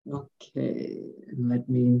Okay, let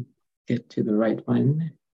me get to the right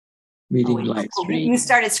one. Oh, Meeting wait. live Oh, stream. you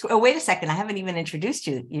started. Oh, wait a second. I haven't even introduced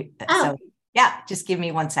you. So, yeah, just give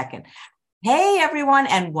me 1 second. Hey, everyone,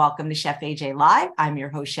 and welcome to Chef AJ Live. I'm your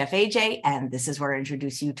host, Chef AJ, and this is where I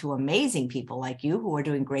introduce you to amazing people like you who are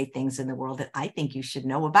doing great things in the world that I think you should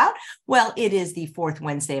know about. Well, it is the fourth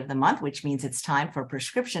Wednesday of the month, which means it's time for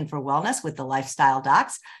Prescription for Wellness with the Lifestyle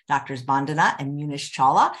Docs, Doctors Bandana and Munish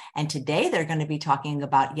Chawla. And today they're going to be talking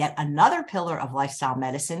about yet another pillar of lifestyle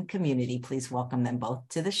medicine, community. Please welcome them both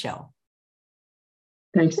to the show.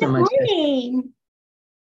 Thanks so much. Good morning.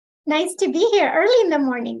 Nice to be here early in the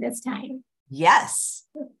morning this time. Yes,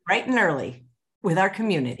 bright and early with our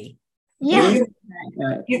community. Yeah.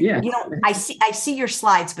 I see your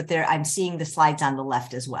slides, but I'm seeing the slides on the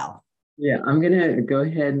left as well. Yeah, I'm going to go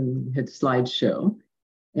ahead and hit slideshow.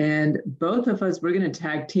 And both of us, we're going to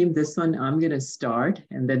tag team this one. I'm going to start,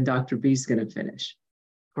 and then Dr. B is going to finish.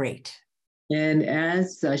 Great. And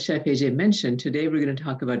as Chef AJ mentioned, today we're going to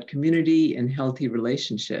talk about community and healthy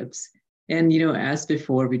relationships. And, as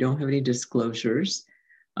before, we don't have any disclosures.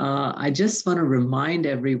 I just want to remind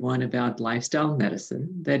everyone about lifestyle medicine,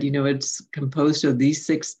 that, it's composed of these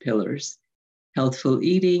 6 pillars: healthful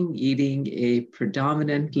eating a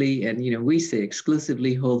predominantly, and, we say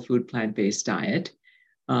exclusively whole food, plant-based diet,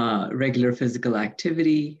 regular physical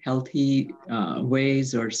activity, healthy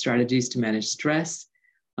ways or strategies to manage stress,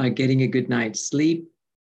 getting a good night's sleep,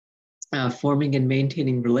 forming and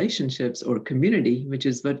maintaining relationships or community, which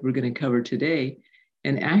is what we're going to cover today.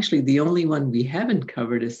 And actually, the only one we haven't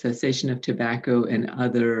covered is cessation of tobacco and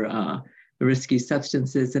other risky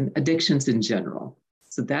substances and addictions in general.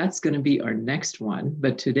 So that's going to be our next one.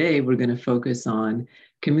 But today, we're going to focus on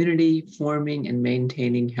community, forming and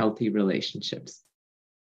maintaining healthy relationships.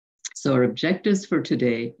 So our objectives for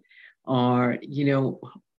today are,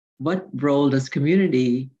 what role does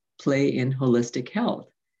community play in holistic health?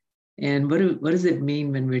 And what does it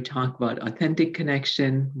mean when we talk about authentic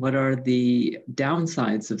connection? What are the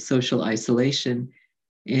downsides of social isolation?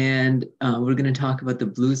 And we're going to talk about the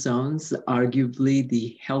blue zones, arguably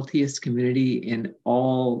the healthiest community in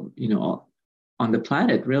all, on the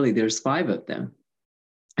planet, really. There's 5 of them.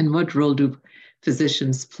 And what role do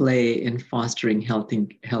physicians play in fostering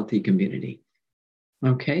healthy community?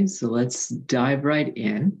 Okay, so let's dive right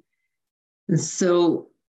in. And so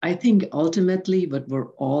I think ultimately what we're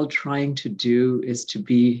all trying to do is to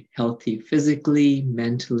be healthy physically,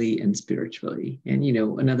 mentally, and spiritually. And,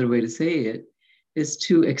 another way to say it is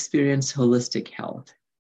to experience holistic health.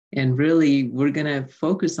 And really, we're going to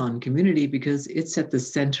focus on community because it's at the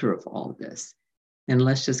center of all this. And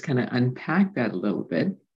let's just kind of unpack that a little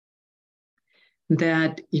bit.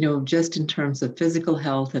 That, just in terms of physical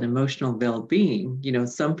health and emotional well-being,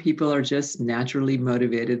 some people are just naturally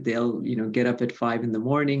motivated. They'll, get up at 5 in the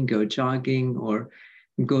morning, go jogging or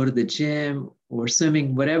go to the gym or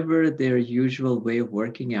swimming, whatever their usual way of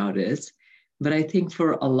working out is. But I think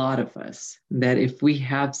for a lot of us, that if we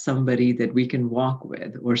have somebody that we can walk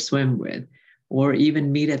with or swim with, or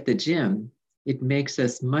even meet at the gym, it makes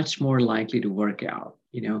us much more likely to work out.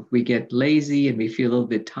 If we get lazy and we feel a little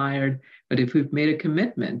bit tired, but if we've made a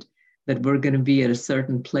commitment that we're going to be at a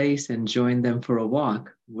certain place and join them for a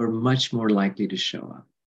walk, we're much more likely to show up.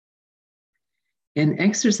 And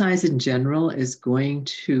exercise in general is going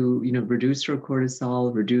to, reduce our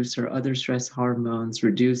cortisol, reduce our other stress hormones,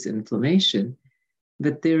 reduce inflammation.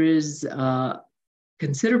 But there is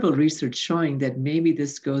considerable research showing that maybe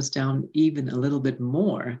this goes down even a little bit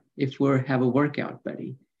more if we have a workout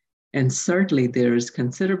buddy. And certainly there is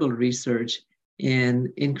considerable research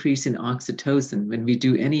in increase in oxytocin when we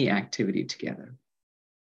do any activity together.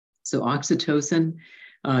 So oxytocin,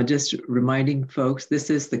 just reminding folks, this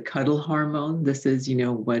is the cuddle hormone. This is,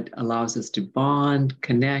 what allows us to bond,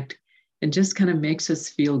 connect, and just kind of makes us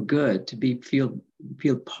feel good to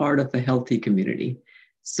feel part of a healthy community.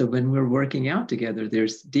 So when we're working out together,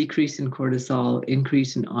 there's decrease in cortisol,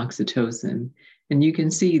 increase in oxytocin. And you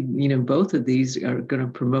can see, both of these are going to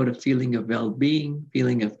promote a feeling of well-being,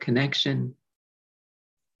 feeling of connection.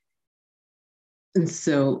 And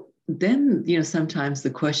so then, sometimes the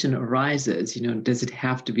question arises, does it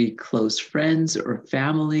have to be close friends or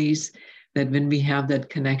families that when we have that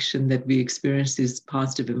connection that we experience these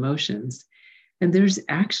positive emotions? And there's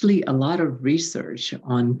actually a lot of research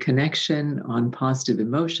on connection, on positive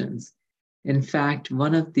emotions. In fact,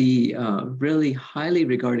 one of the really highly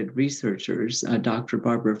regarded researchers, Dr.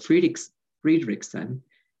 Barbara Fredrickson,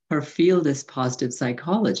 her field is positive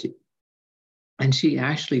psychology. And she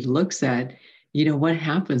actually looks at, what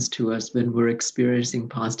happens to us when we're experiencing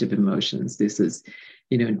positive emotions. This is,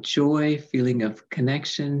 joy, feeling of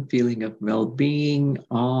connection, feeling of well-being,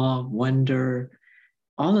 awe, wonder,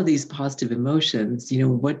 all of these positive emotions,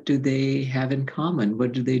 what do they have in common?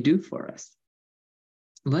 What do they do for us?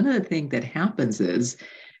 One of the things that happens is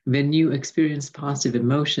when you experience positive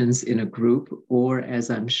emotions in a group, or as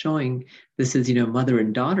I'm showing, this is, mother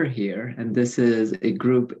and daughter here, and this is a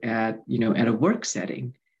group at a work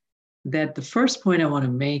setting, that the first point I want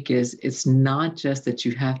to make is it's not just that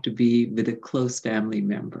you have to be with a close family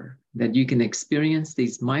member, that you can experience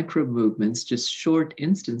these micro movements, just short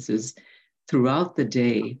instances throughout the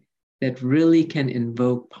day that really can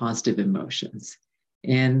invoke positive emotions.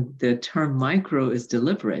 And the term micro is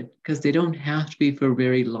deliberate because they don't have to be for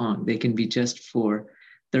very long. They can be just for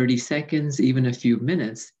 30 seconds, even a few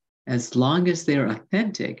minutes. As long as they're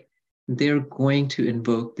authentic, they're going to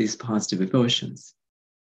invoke these positive emotions.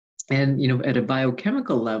 And, at a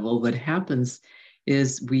biochemical level, what happens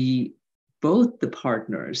is both the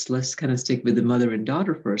partners, let's kind of stick with the mother and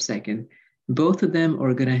daughter for a second, both of them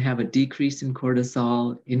are going to have a decrease in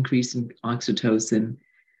cortisol, increase in oxytocin.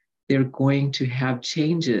 They're going to have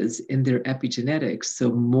changes in their epigenetics. So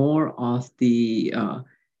more of the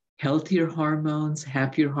healthier hormones,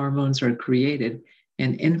 happier hormones are created,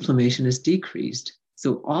 and inflammation is decreased.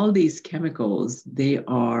 So all these chemicals, they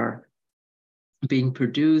are being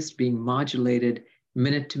produced, being modulated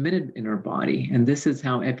minute to minute in our body. And this is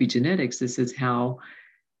how epigenetics, this is how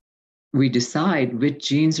we decide which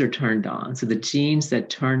genes are turned on. So the genes that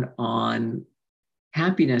turn on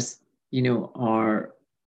happiness, are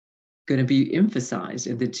going to be emphasized,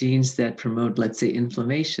 and the genes that promote, let's say,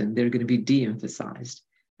 inflammation, they're going to be de-emphasized.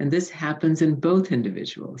 And this happens in both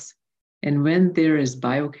individuals. And when there is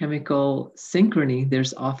biochemical synchrony,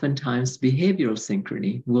 there's oftentimes behavioral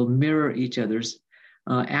synchrony. We'll mirror each other's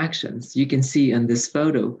actions. You can see in this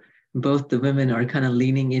photo, both the women are kind of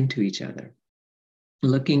leaning into each other.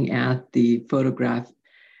 Looking at the photograph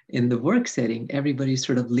in the work setting, everybody's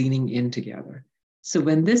sort of leaning in together. So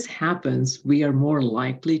when this happens, we are more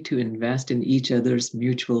likely to invest in each other's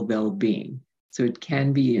mutual well-being. So it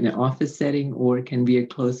can be in an office setting, or it can be a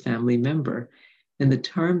close family member. And the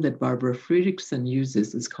term that Barbara Fredrickson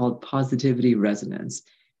uses is called positivity resonance.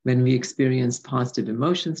 When we experience positive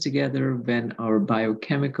emotions together, when our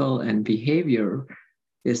biochemical and behavior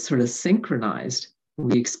is sort of synchronized,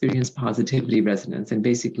 we experience positivity resonance, and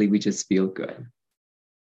basically we just feel good.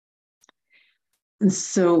 And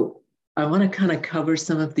so I want to kind of cover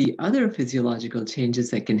some of the other physiological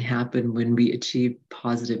changes that can happen when we achieve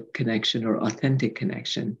positive connection or authentic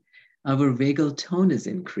connection. Our vagal tone is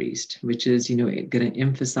increased, which is, going to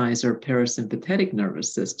emphasize our parasympathetic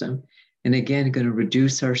nervous system. And again, going to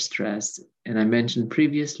reduce our stress. And I mentioned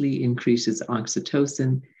previously, increases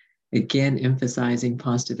oxytocin, again, emphasizing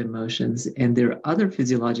positive emotions. And there are other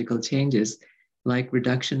physiological changes like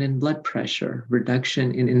reduction in blood pressure,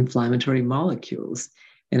 reduction in inflammatory molecules.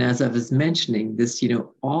 And as I was mentioning, this,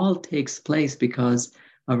 all takes place because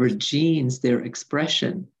our genes, their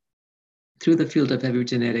expression through the field of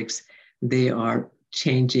epigenetics, they are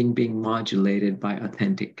changing, being modulated by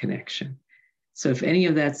authentic connection. So if any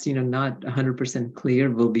of that's, not 100% clear,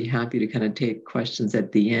 we'll be happy to kind of take questions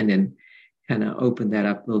at the end and kind of open that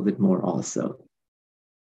up a little bit more also.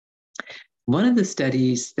 One of the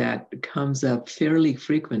studies that comes up fairly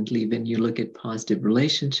frequently when you look at positive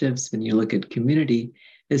relationships, when you look at community,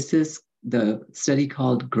 is the study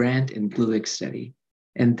called Grant and Glueck study.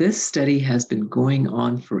 And this study has been going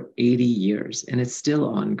on for 80 years, and it's still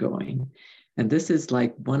ongoing. And this is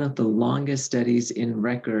like one of the longest studies in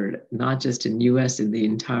record, not just in US, in the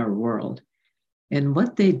entire world. And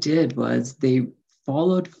what they did was they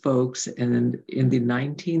followed folks, and in the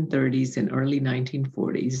 1930s and early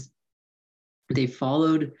 1940s, they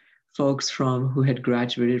followed folks who had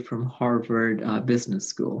graduated from Harvard Business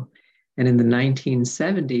School. And in the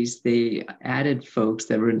 1970s, they added folks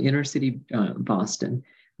that were in inner city Boston.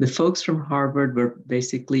 The folks from Harvard were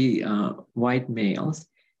basically white males.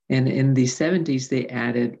 And in the 70s, they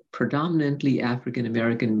added predominantly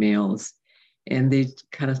African-American males. And they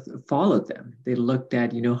kind of followed them. They looked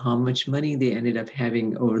at, how much money they ended up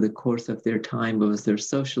having over the course of their time. What was their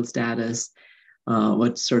social status?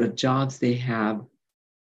 What sort of jobs they have?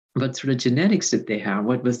 What sort of genetics did they have?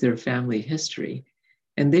 What was their family history?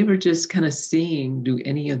 And they were just kind of seeing, do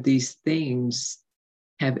any of these things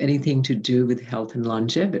have anything to do with health and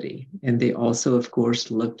longevity? And they also, of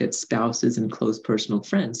course, looked at spouses and close personal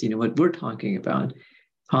friends, what we're talking about,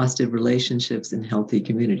 positive relationships and healthy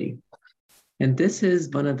community. And this is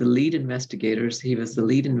one of the lead investigators. He was the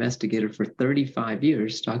lead investigator for 35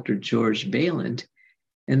 years, Dr. George Vaillant.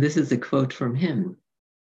 And this is a quote from him.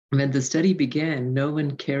 When the study began, no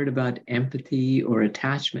one cared about empathy or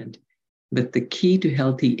attachment, but the key to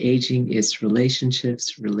healthy aging is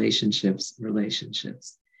relationships, relationships,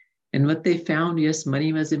 relationships. And what they found, yes,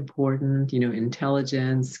 money was important,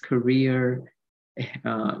 intelligence, career,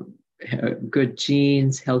 good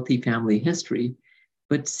genes, healthy family history,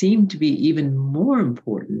 but seemed to be even more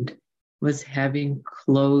important was having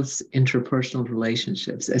close interpersonal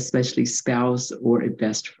relationships, especially spouse or a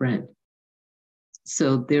best friend.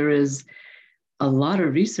 So there is a lot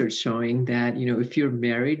of research showing that, if you're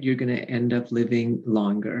married, you're going to end up living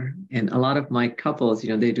longer. And a lot of my couples,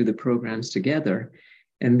 they do the programs together,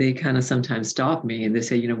 and they kind of sometimes stop me and they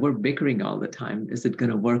say, we're bickering all the time. Is it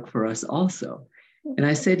going to work for us also? And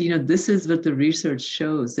I said, this is what the research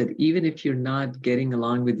shows, that even if you're not getting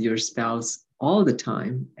along with your spouse all the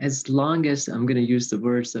time, as long as, I'm going to use the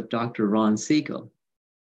words of Dr. Ron Siegel,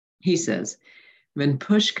 he says, when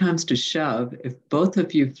push comes to shove, if both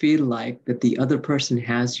of you feel like that the other person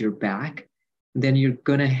has your back, then you're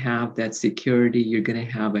going to have that security. You're going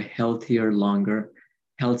to have a healthier, longer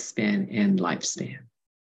health span and lifespan.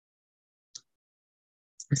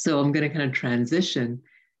 So I'm going to kind of transition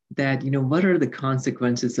that, what are the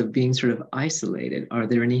consequences of being sort of isolated? Are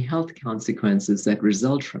there any health consequences that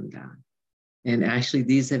result from that? And actually,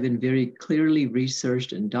 these have been very clearly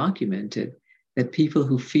researched and documented, that people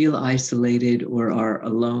who feel isolated or are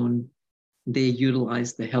alone, they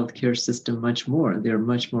utilize the healthcare system much more. They're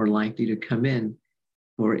much more likely to come in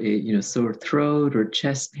for a sore throat or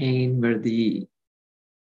chest pain, where the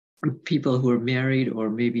people who are married or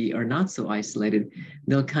maybe are not so isolated,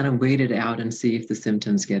 they'll kind of wait it out and see if the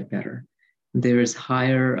symptoms get better. There's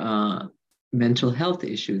higher mental health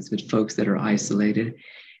issues with folks that are isolated.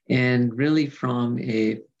 And really, from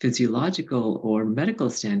a physiological or medical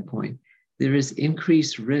standpoint, there is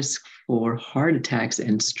increased risk for heart attacks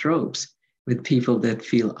and strokes with people that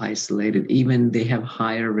feel isolated. Even they have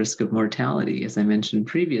higher risk of mortality. As I mentioned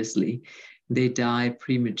previously, they die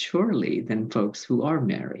prematurely than folks who are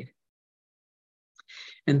married.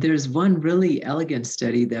 And there's one really elegant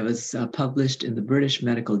study that was published in the British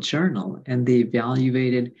Medical Journal, and they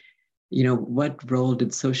evaluated, what role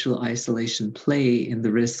did social isolation play in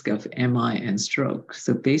the risk of MI and stroke?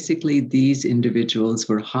 So basically, these individuals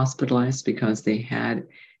were hospitalized because they had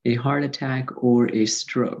a heart attack or a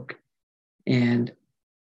stroke. And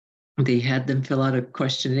they had them fill out a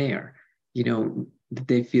questionnaire. Did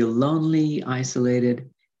they feel lonely, isolated?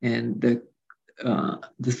 And the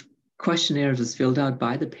questionnaire was filled out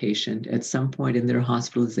by the patient at some point in their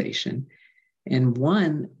hospitalization. And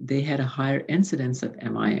one, they had a higher incidence of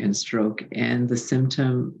MI and stroke, and the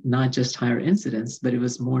symptom, not just higher incidence, but it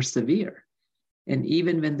was more severe. And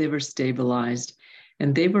even when they were stabilized,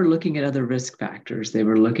 and they were looking at other risk factors, they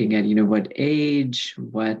were looking at, what age,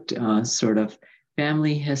 what sort of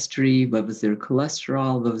family history, what was their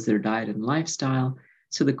cholesterol, what was their diet and lifestyle.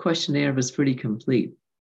 So the questionnaire was pretty complete.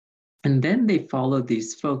 And then they followed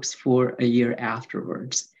these folks for a year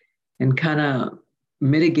afterwards and kind of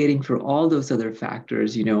mitigating for all those other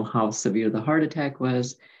factors, how severe the heart attack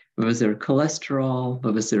was, what was their cholesterol,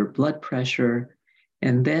 what was their blood pressure.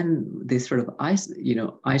 And then they sort of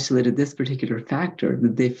isolated this particular factor,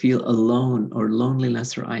 that they feel alone or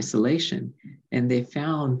loneliness or isolation. And they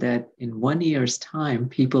found that in 1 year's time,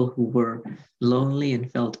 people who were lonely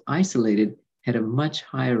and felt isolated had a much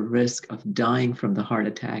higher risk of dying from the heart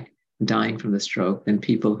attack, dying from the stroke, than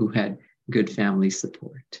people who had good family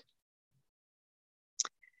support.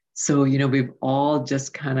 So, we've all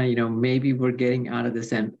just kind of, maybe we're getting out of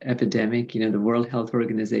this epidemic. The World Health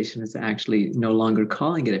Organization is actually no longer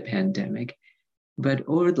calling it a pandemic. But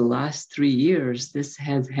over the last 3 years, this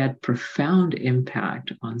has had profound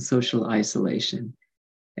impact on social isolation.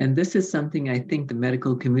 And this is something I think the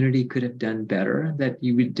medical community could have done better, that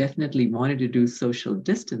you would definitely wanted to do social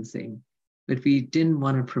distancing, but we didn't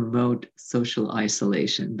want to promote social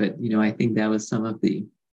isolation. But, I think that was some of the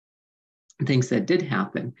things that did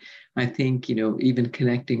happen. I think, even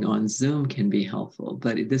connecting on Zoom can be helpful,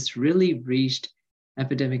 but this really reached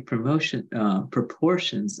epidemic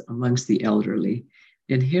proportions amongst the elderly.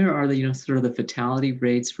 And here are the, sort of the fatality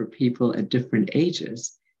rates for people at different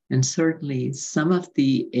ages. And certainly some of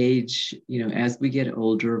the age, as we get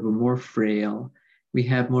older, we're more frail, we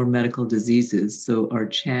have more medical diseases. So our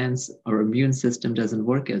immune system doesn't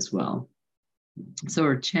work as well. So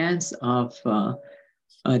our chance of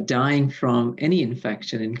dying from any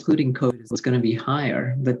infection, including COVID, is going to be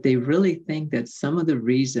higher. But they really think that some of the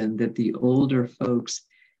reason that the older folks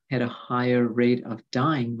had a higher rate of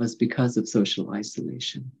dying was because of social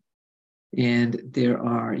isolation. And there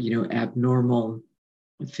are, abnormal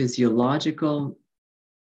physiological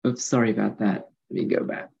oops, sorry about that. Let me go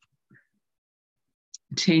back.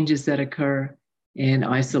 Changes that occur, and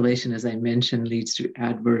isolation, as I mentioned, leads to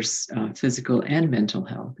adverse physical and mental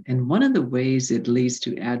health. And one of the ways it leads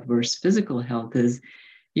to adverse physical health is,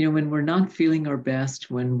 when we're not feeling our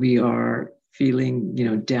best, when we are feeling,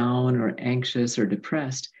 down or anxious or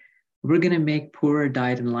depressed, we're going to make poorer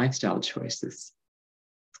diet and lifestyle choices.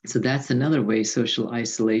 So that's another way social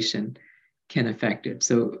isolation can affect it.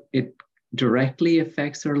 So it directly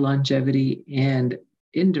affects our longevity, and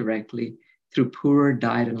indirectly through poorer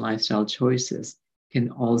diet and lifestyle choices can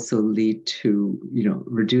also lead to,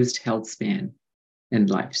 reduced health span and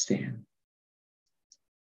lifespan.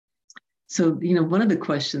 So, one of the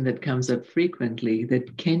questions that comes up frequently,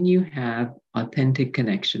 that can you have authentic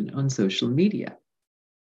connection on social media?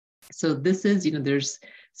 So this is, there's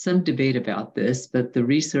some debate about this, but the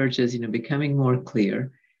research is, becoming more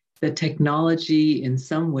clear that technology in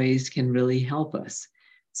some ways can really help us.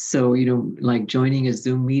 So, like joining a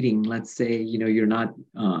Zoom meeting, let's say, you're not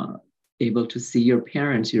able to see your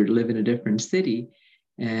parents, you live in a different city.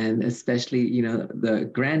 And especially, the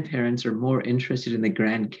grandparents are more interested in the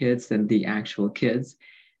grandkids than the actual kids.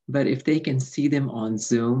 But if they can see them on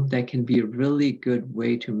Zoom, that can be a really good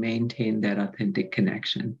way to maintain that authentic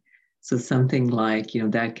connection. So something like,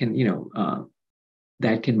 that can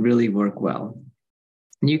really work well.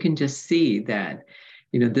 And you can just see that,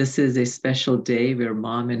 this is a special day where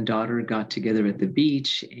mom and daughter got together at the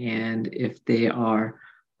beach. And if they are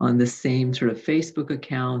on the same sort of Facebook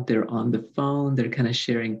account, they're on the phone, they're kind of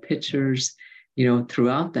sharing pictures,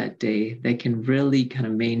 throughout that day, they can really kind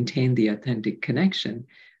of maintain the authentic connection.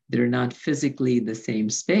 They're not physically in the same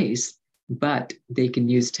space, but they can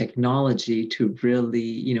use technology to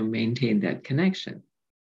really, maintain that connection.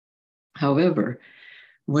 However,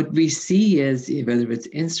 what we see is, whether it's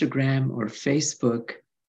Instagram or Facebook,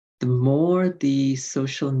 the more the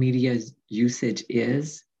social media usage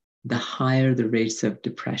is, the higher the rates of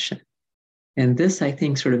depression. And this, I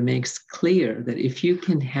think, sort of makes clear that if you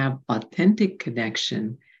can have authentic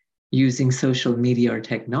connection using social media or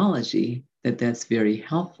technology, that's very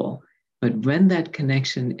helpful. But when that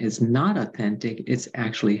connection is not authentic, it's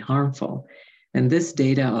actually harmful. And this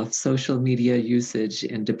data of social media usage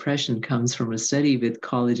and depression comes from a study with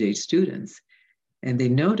college-age students. And they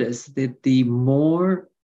noticed that the more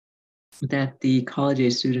that the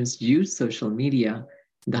college-age students use social media,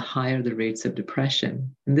 the higher the rates of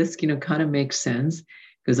depression. And this, kind of makes sense,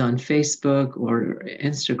 because on Facebook or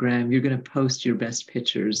Instagram, you're going to post your best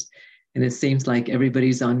pictures. And it seems like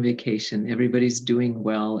everybody's on vacation, everybody's doing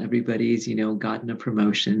well, everybody's, gotten a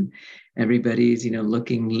promotion, everybody's,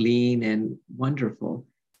 looking lean and wonderful.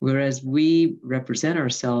 Whereas we represent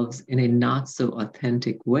ourselves in a not so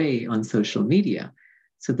authentic way on social media.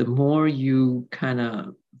 So the more you kind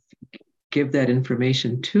of give that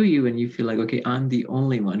information to you and you feel like, okay, I'm the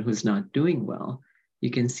only one who's not doing well, you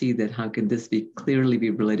can see that how can this clearly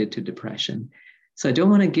be related to depression. So I don't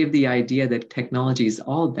want to give the idea that technology is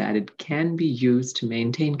all bad. It can be used to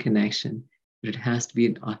maintain connection, but it has to be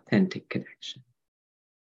an authentic connection.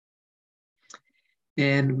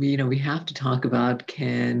 And we have to talk about,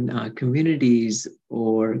 can communities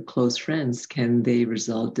or close friends, can they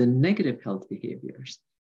result in negative health behaviors?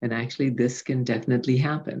 And actually, this can definitely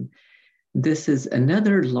happen. This is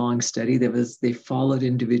another long study they followed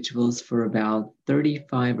individuals for about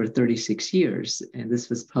 35 or 36 years. And this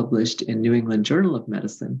was published in New England Journal of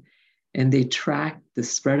Medicine. And they tracked the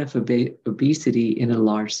spread of obesity in a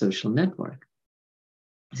large social network.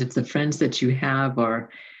 So if the friends that you have are,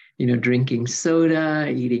 drinking soda,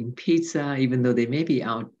 eating pizza, even though they may be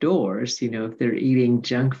outdoors, if they're eating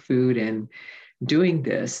junk food and doing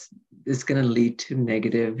this, is going to lead to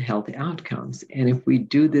negative health outcomes. And if we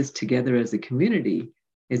do this together as a community,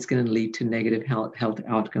 it's going to lead to negative health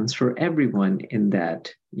outcomes for everyone in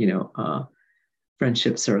that,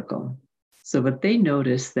 friendship circle. So what they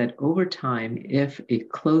noticed that over time, if a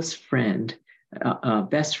close friend,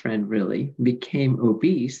 best friend really, became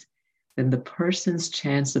obese, then the person's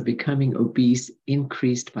chance of becoming obese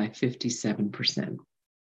increased by 57%.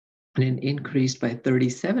 And it increased by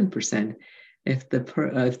 37% if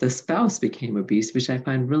the spouse became obese, which I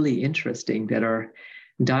find really interesting, that our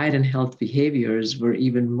diet and health behaviors were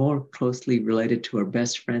even more closely related to our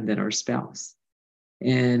best friend than our spouse.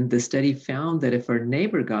 And the study found that if our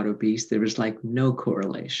neighbor got obese, there was like no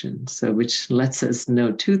correlation. So which lets us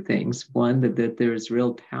know two things. One, that there is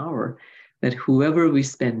real power, that whoever we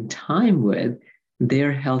spend time with,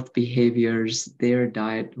 their health behaviors, their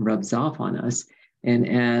diet rubs off on us. And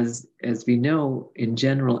as we know, in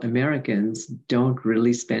general, Americans don't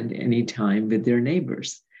really spend any time with their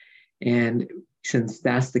neighbors. And since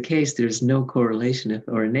that's the case, there's no correlation. If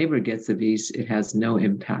our neighbor gets obese, it has no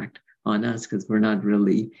impact on us because we're not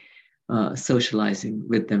really socializing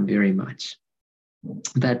with them very much.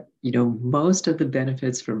 But, most of the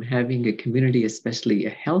benefits from having a community, especially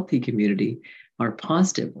a healthy community, are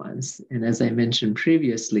positive ones. And as I mentioned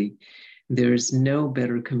previously, there's no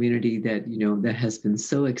better community that, that has been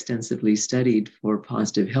so extensively studied for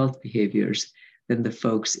positive health behaviors than the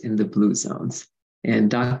folks in the blue zones.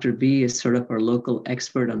 And Dr. B is sort of our local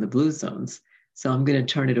expert on the blue zones. So I'm going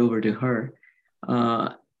to turn it over to her.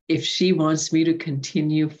 If she wants me to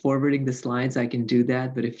continue forwarding the slides, I can do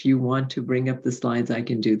that. But if you want to bring up the slides, I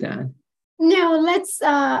can do that. No, let's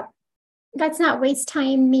not waste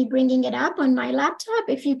time me bringing it up on my laptop.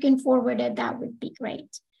 If you can forward it, that would be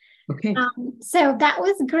great. Okay. So that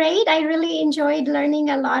was great. I really enjoyed learning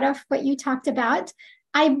a lot of what you talked about.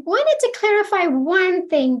 I wanted to clarify one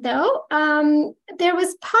thing, though. There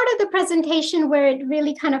was part of the presentation where it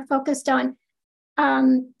really kind of focused on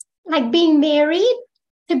like being married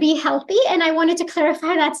to be healthy. And I wanted to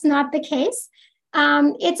clarify that's not the case.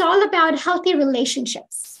 It's all about healthy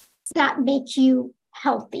relationships that make you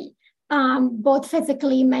healthy, both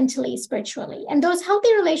physically, mentally, spiritually. And those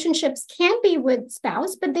healthy relationships can be with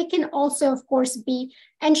spouse, but they can also, of course, be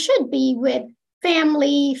and should be with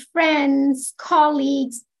family, friends,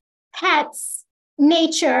 colleagues, pets,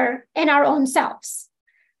 nature, and our own selves.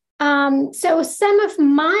 So some of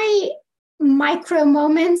my micro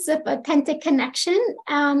moments of authentic connection,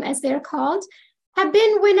 as they're called, have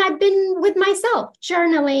been when I've been with myself,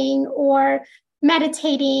 journaling or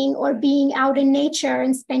meditating or being out in nature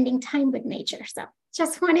and spending time with nature. So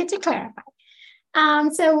just wanted to clarify.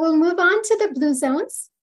 So we'll move on to the blue zones.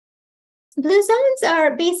 Blue zones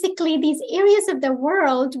are basically these areas of the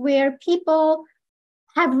world where people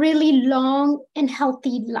have really long and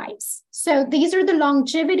healthy lives. So these are the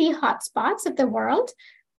longevity hotspots of the world.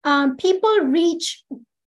 People reach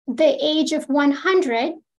the age of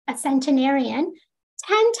 100, a centenarian,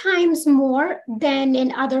 10 times more than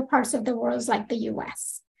in other parts of the world, like the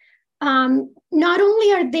US. Not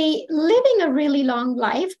only are they living a really long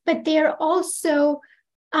life, but they're also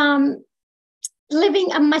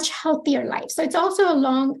living a much healthier life. So it's also a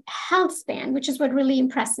long health span, which is what really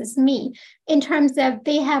impresses me in terms of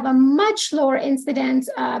they have a much lower incidence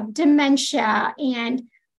of dementia and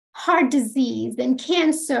heart disease and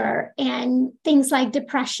cancer and things like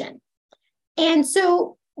depression. And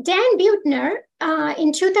so Dan Buettner,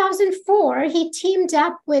 in 2004, he teamed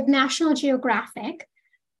up with National Geographic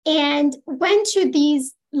and went to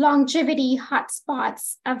these longevity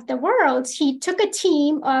hotspots of the world. He took a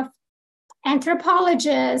team of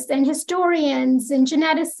anthropologists and historians and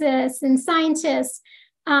geneticists and scientists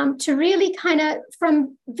to really kind of,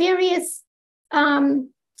 from various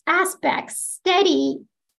aspects, study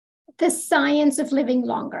the science of living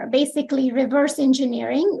longer, basically reverse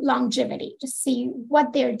engineering longevity, to see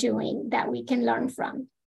what they're doing that we can learn from.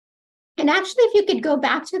 And actually, if you could go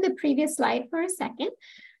back to the previous slide for a second.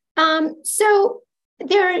 So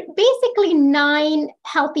there are basically 9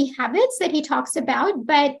 healthy habits that he talks about,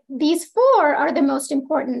 but these 4 are the most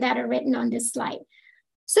important that are written on this slide.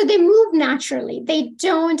 So they move naturally. They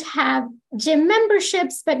don't have gym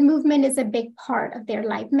memberships, but movement is a big part of their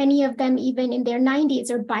life. Many of them, even in their 90s,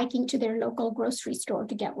 are biking to their local grocery store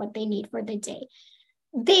to get what they need for the day.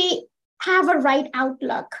 They have a right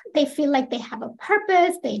outlook. They feel like they have a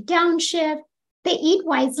purpose. They downshift. They eat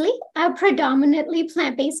wisely, a predominantly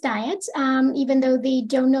plant-based diet, even though they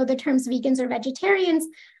don't know the terms vegans or vegetarians.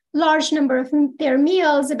 Large number of their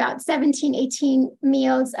meals, about 17, 18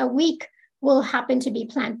 meals a week, will happen to be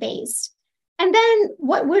plant-based. And then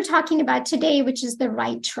what we're talking about today, which is the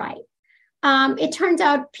right tribe. It turns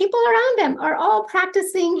out people around them are all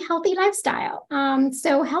practicing healthy lifestyle.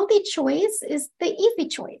 So healthy choice is the easy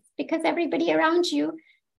choice because everybody around you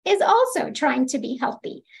is also trying to be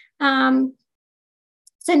healthy.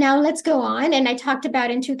 So now let's go on. And I talked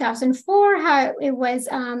about in 2004 how it was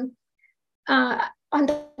on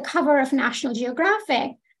the cover of National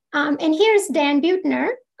Geographic. And here's Dan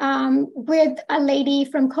Buettner with a lady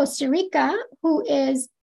from Costa Rica who is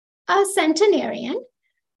a centenarian.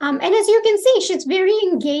 And as you can see, she's very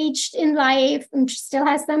engaged in life and she still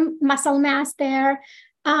has some muscle mass there.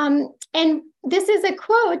 And this is a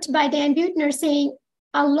quote by Dan Buettner saying,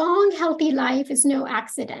 "A long, healthy life is no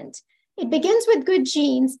accident. It begins with good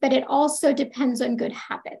genes, but it also depends on good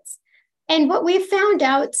habits." And what we've found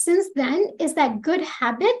out since then is that good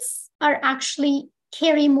habits are actually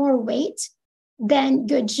carry more weight than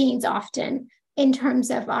good genes often in terms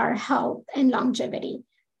of our health and longevity.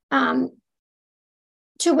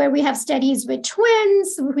 to where we have studies with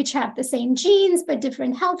twins, which have the same genes, but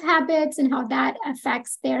different health habits and how that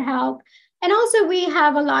affects their health. And also we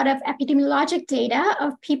have a lot of epidemiologic data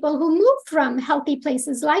of people who move from healthy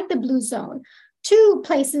places like the blue zone to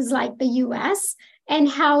places like the US, and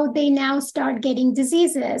how they now start getting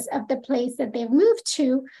diseases of the place that they've moved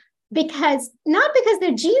to, not because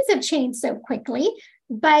their genes have changed so quickly,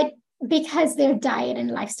 but because their diet and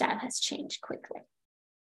lifestyle has changed quickly.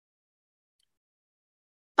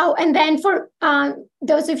 Oh, and then for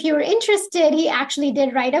those of you who are interested, he actually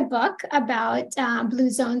did write a book about blue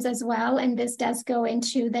zones as well. And this does go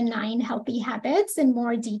into the 9 healthy habits in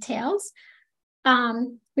more details.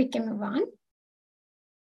 We can move on.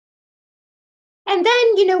 And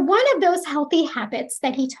then, one of those healthy habits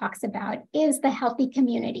that he talks about is the healthy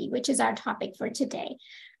community, which is our topic for today.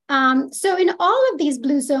 So in all of these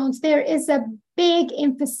blue zones, there is a big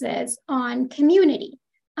emphasis on community.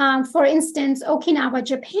 For instance, Okinawa,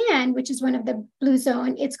 Japan, which is one of the blue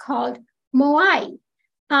zone, it's called Moai,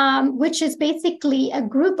 which is basically a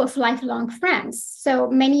group of lifelong friends. So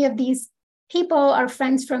many of these people are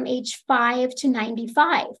friends from age 5 to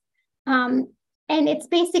 95. And it's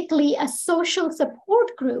basically a social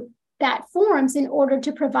support group that forms in order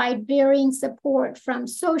to provide varying support from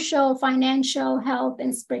social, financial, health,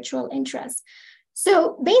 and spiritual interests.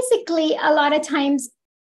 So basically, a lot of times,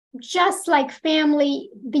 just like family,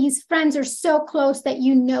 these friends are so close that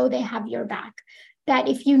they have your back, that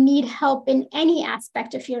if you need help in any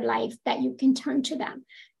aspect of your life, that you can turn to them.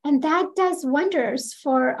 And that does wonders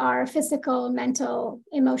for our physical, mental,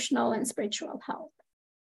 emotional, and spiritual health.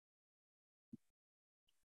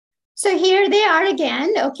 So here they are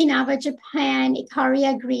again: Okinawa, Japan;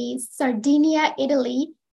 Ikaria, Greece; Sardinia, Italy;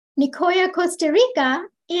 Nicoya, Costa Rica;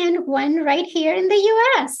 and one right here in the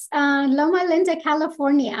US, Loma Linda,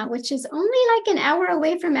 California, which is only like an hour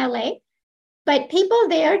away from LA. But people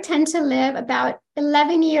there tend to live about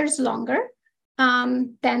 11 years longer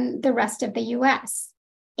than the rest of the US.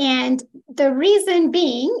 And the reason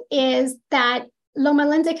being is that Loma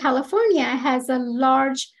Linda, California has a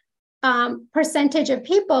large percentage of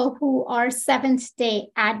people who are Seventh-day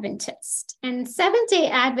Adventists. And Seventh-day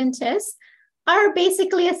Adventists are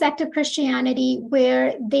basically a sect of Christianity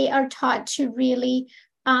where they are taught to really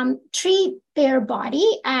treat their body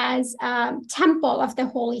as a temple of the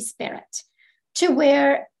Holy Spirit, to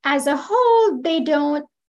where as a whole, they don't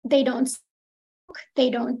smoke, they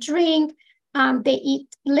don't drink, they eat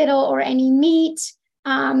little or any meat.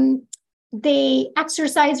 They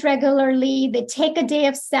exercise regularly, they take a day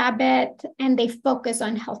of Sabbath, and they focus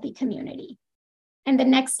on healthy community. And the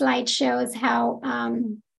next slide shows how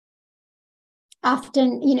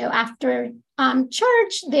often, after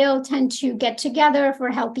church, they'll tend to get together for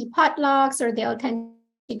healthy potlucks, or they'll tend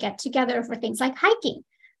to get together for things like hiking.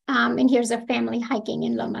 And here's a family hiking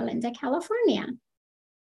in Loma Linda, California.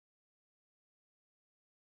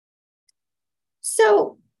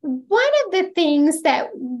 So one of the things that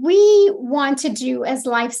we want to do as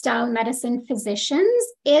lifestyle medicine physicians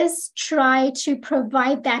is try to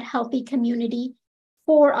provide that healthy community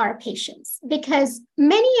for our patients, because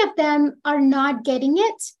many of them are not getting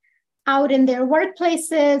it out in their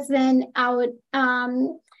workplaces and out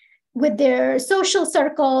with their social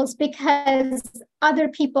circles, because other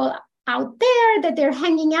people out there that they're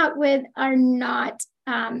hanging out with are not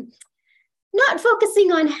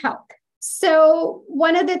focusing on health. So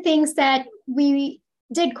one of the things that we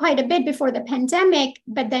did quite a bit before the pandemic,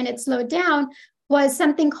 but then it slowed down, was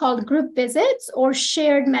something called group visits or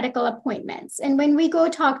shared medical appointments. And when we go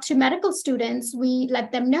talk to medical students, we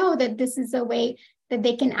let them know that this is a way that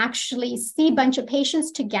they can actually see a bunch of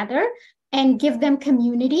patients together and give them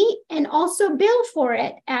community, and also bill for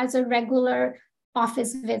it as a regular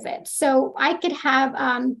office visit. So I could have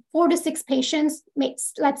 4 to 6 patients,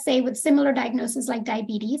 let's say with similar diagnosis like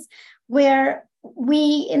diabetes, where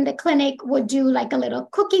we in the clinic would do like a little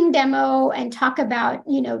cooking demo and talk about,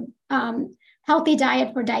 healthy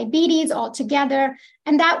diet for diabetes all together.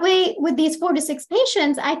 And that way, with these 4 to 6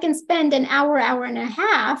 patients, I can spend an hour, hour and a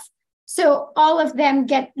half. So all of them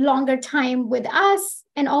get longer time with us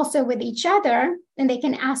and also with each other, and they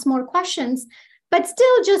can ask more questions, but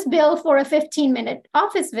still just bill for a 15-minute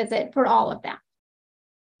office visit for all of them.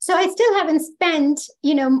 So I still haven't spent,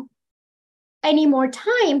 any more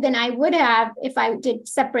time than I would have if I did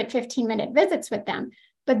separate 15-minute visits with them.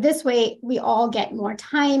 But this way, we all get more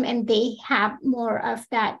time and they have more of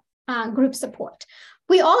that group support.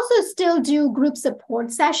 We also still do group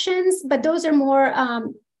support sessions, but those are more,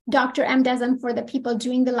 Dr. M does them for the people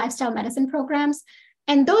doing the lifestyle medicine programs.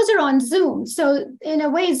 And those are on Zoom. So in a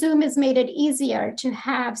way, Zoom has made it easier to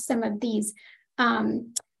have some of these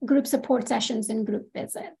group support sessions and group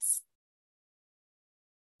visits.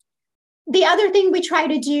 The other thing we try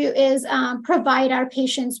to do is provide our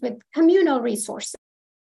patients with communal resources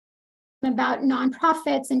about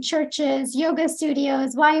nonprofits and churches, yoga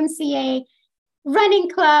studios, YMCA, running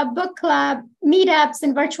club, book club, meetups,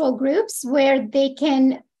 and virtual groups where they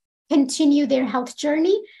can continue their health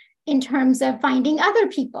journey in terms of finding other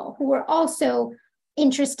people who are also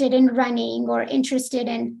interested in running or interested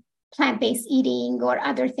in plant-based eating or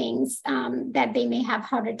other things that they may have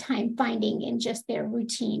harder time finding in just their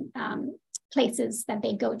routine places that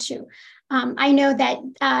they go to. I know that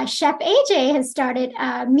Chef AJ has started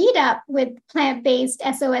a meetup with plant-based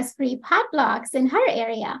SOS-free potlucks in her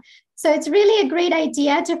area. So it's really a great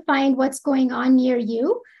idea to find what's going on near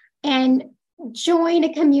you and join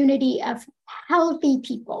a community of healthy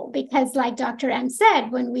people, because like Dr. M said,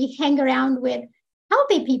 when we hang around with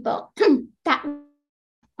healthy people, that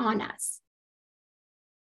on us.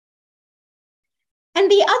 And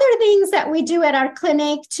the other things that we do at our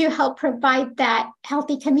clinic to help provide that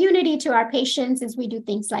healthy community to our patients is we do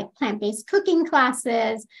things like plant-based cooking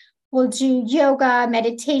classes. We'll do yoga,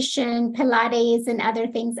 meditation, Pilates, and other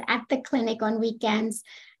things at the clinic on weekends.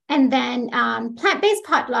 And then plant-based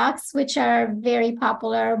potlucks, which are very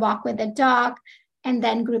popular, walk with a dog, and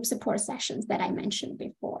then group support sessions that I mentioned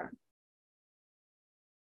before.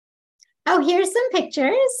 Oh, here's some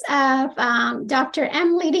pictures of Dr.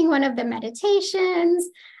 M leading one of the meditations,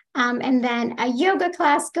 and then a yoga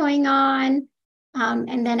class going on.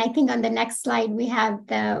 And then I think on the next slide, we have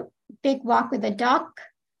the big walk with a dog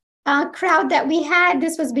crowd that we had.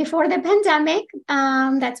 This was before the pandemic.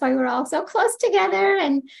 That's why we're all so close together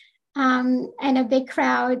and a big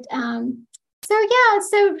crowd. So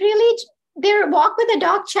really there are walk with a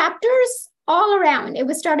dog chapters all around. It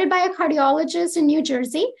was started by a cardiologist in New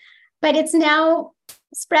Jersey, but it's now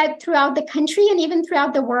spread throughout the country and even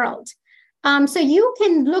throughout the world. So you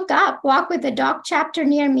can look up Walk with a Dog chapter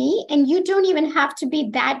near me, and you don't even have to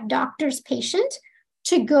be that doctor's patient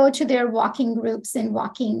to go to their walking groups and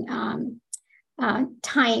walking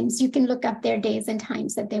times. You can look up their days and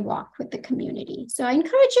times that they walk with the community. So I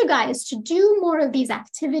encourage you guys to do more of these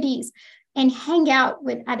activities and hang out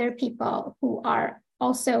with other people who are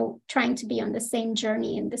also trying to be on the same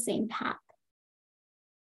journey and the same path.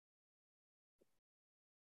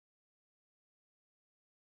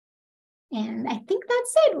 And I think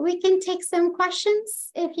that's it. We can take some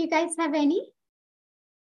questions if you guys have any.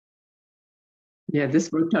 Yeah,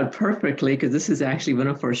 this worked out perfectly because this is actually one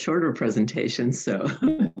of our shorter presentations. So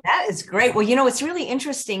that is great. Well, you know, it's really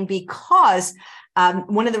interesting because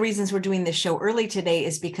one of the reasons we're doing this show early today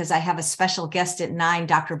is because I have a special guest at 9,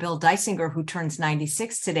 Dr. Bill Deisinger, who turns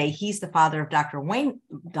 96 today. He's the father of Dr. Wayne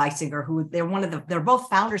Deisinger, who they're both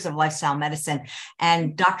founders of lifestyle medicine.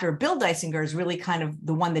 And Dr. Bill Deisinger is really kind of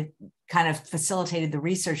the one that kind of facilitated the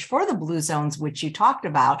research for the blue zones, which you talked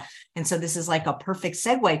about. And so this is like a perfect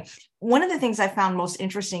segue. One of the things I found most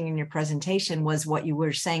interesting in your presentation was what you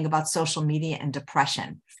were saying about social media and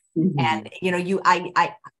depression. Mm-hmm. And, you know,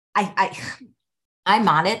 I'm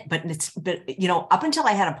on it, but you know, up until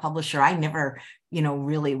I had a publisher, I never, you know,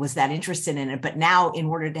 really was that interested in it. But now in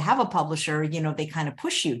order to have a publisher, you know, they kind of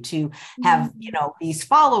push you to have, you know, these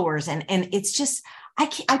followers. And it's just,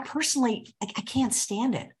 I personally can't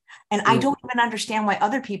stand it. And I don't even understand why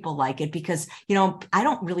other people like it because, you know, I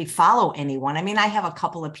don't really follow anyone. I mean, I have a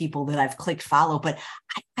couple of people that I've clicked follow, but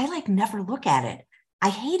I like never look at it. I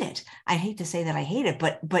hate it. I hate to say that I hate it,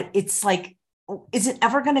 but it's like, is it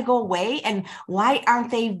ever going to go away? And why aren't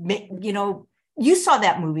they, you know, you saw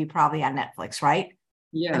that movie probably on Netflix, right?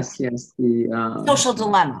 Yes. The Social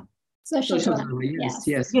Dilemma. Social Dilemma.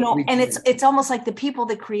 Yes. You know, and it's almost like the people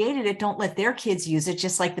that created it don't let their kids use it,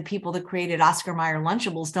 just like the people that created Oscar Mayer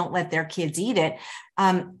Lunchables don't let their kids eat it.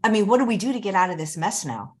 I mean, what do we do to get out of this mess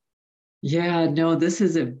now? Yeah, no, this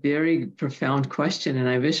is a very profound question, and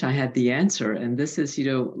I wish I had the answer. And this is, you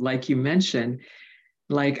know, like you mentioned,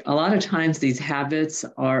 like a lot of times these habits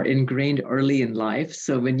are ingrained early in life.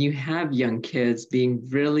 So when you have young kids, being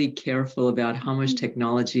really careful about how much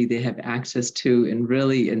technology they have access to and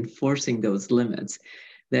really enforcing those limits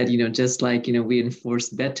that, you know, just like, you know, we enforce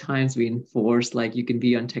bedtimes, we enforce like you can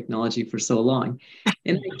be on technology for so long.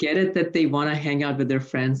 And I get it that they want to hang out with their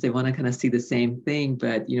friends. They want to kind of see the same thing.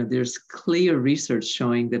 But, you know, there's clear research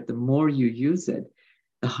showing that the more you use it,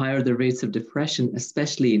 the higher the rates of depression,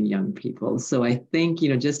 especially in young people. So I think, you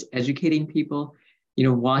know, just educating people, you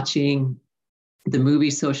know, watching the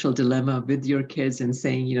movie Social Dilemma with your kids and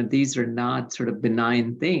saying, you know, these are not sort of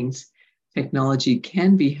benign things. Technology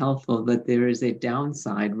can be helpful, but there is a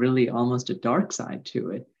downside, really almost a dark side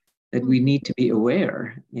to it. that we need to be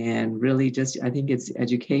aware, and really just, I think it's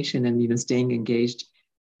education and, staying engaged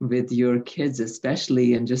with your kids,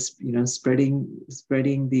 especially, and just,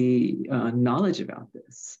 spreading the knowledge about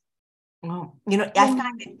this. Well, I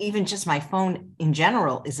find that even just my phone in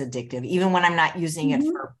general is addictive, even when I'm not using it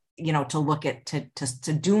for, to look at,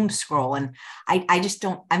 to doom scroll. And I just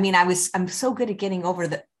don't, I'm so good at getting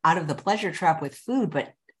out of the pleasure trap with food,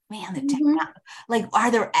 but man, the technology, like,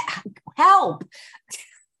 are there help?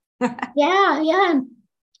 Yeah.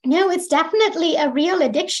 No, it's definitely a real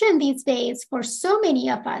addiction these days for so many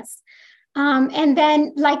of us. And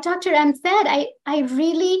then, like Dr. M said,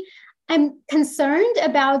 I'm concerned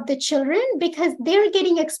about the children because they're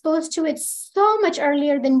getting exposed to it so much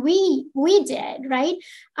earlier than we did, right?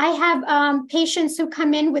 I have patients who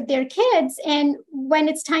come in with their kids, and when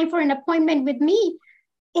it's time for an appointment with me,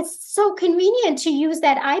 it's so convenient to use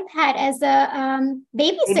that iPad as a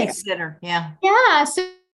babysitter. Yeah. So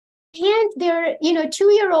they're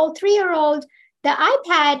 2-year-old, 3-year-old, the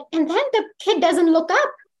iPad, and then the kid doesn't look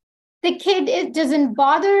up. The kid, it doesn't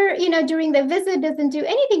bother, during the visit, doesn't do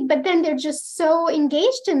anything, but then they're just so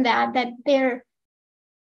engaged in that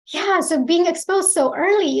so being exposed so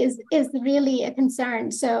early is really a concern.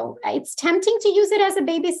 So it's tempting to use it as a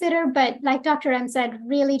babysitter, but like Dr. M said,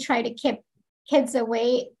 really try to keep kids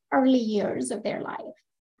away early years of their life.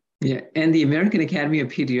 Yeah, and the American Academy of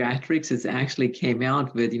Pediatrics has actually came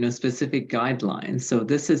out with, specific guidelines. So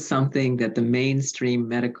this is something that the mainstream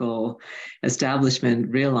medical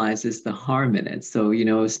establishment realizes the harm in it. So,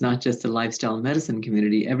 it's not just the lifestyle medicine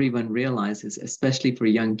community. Everyone realizes, especially for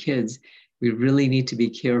young kids, we really need to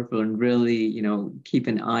be careful and really, keep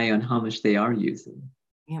an eye on how much they are using.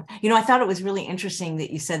 Yeah. I thought it was really interesting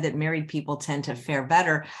that you said that married people tend to fare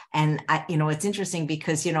better. And it's interesting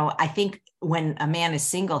because, I think when a man is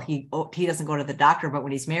single, he doesn't go to the doctor, but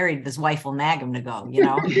when he's married, his wife will nag him to go,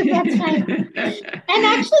 That's right. And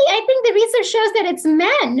actually, I think the research shows that it's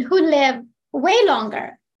men who live way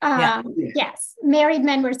longer. Yes, married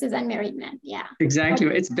men versus unmarried men. Yeah, exactly.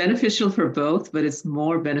 It's beneficial for both, but it's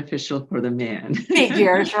more beneficial for the man.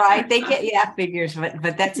 Figures, right? They get figures,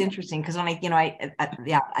 but that's interesting because when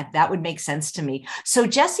that would make sense to me. So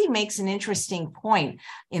Jessie makes an interesting point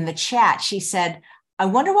in the chat. She said, I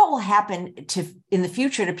wonder what will happen in the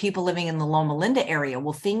future to people living in the Loma Linda area.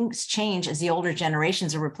 Will things change as the older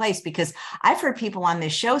generations are replaced? Because I've heard people on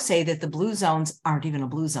this show say that the blue zones aren't even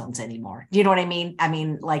blue zones anymore. Do you know what I mean?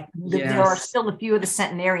 There are still a few of the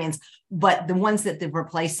centenarians, but the ones that they've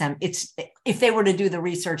replaced them, if they were to do the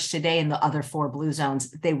research today in the other 4 blue zones,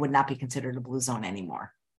 they would not be considered a blue zone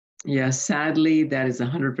anymore. Yeah, sadly, that is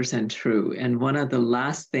 100% true. And one of the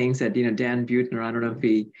last things that, Dan Buettner, I don't know if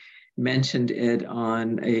he mentioned it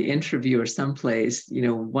on an interview or someplace,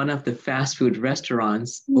 one of the fast food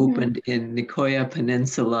restaurants opened in Nicoya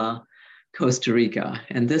Peninsula, Costa Rica.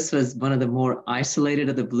 And this was one of the more isolated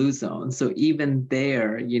of the blue zones. So even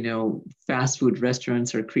there, fast food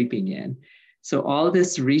restaurants are creeping in. So all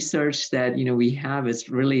this research that, we have is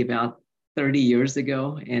really about 30 years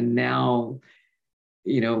ago. And now,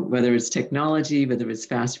 whether it's technology, whether it's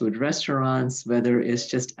fast food restaurants, whether it's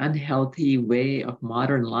just unhealthy way of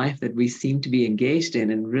modern life that we seem to be engaged in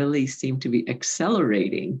and really seem to be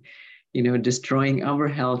accelerating, destroying our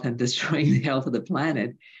health and destroying the health of the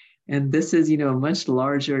planet. And this is, a much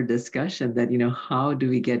larger discussion that, how do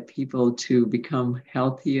we get people to become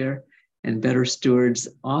healthier and better stewards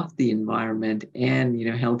of the environment and,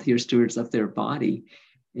 healthier stewards of their body.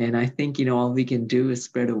 And I think, all we can do is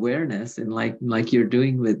spread awareness, and like you're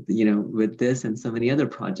doing with, with this and so many other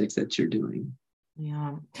projects that you're doing.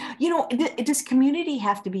 Yeah. Does community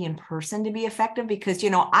have to be in person to be effective? Because,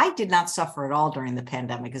 I did not suffer at all during the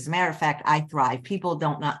pandemic. As a matter of fact, I thrive. People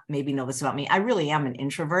don't maybe know this about me. I really am an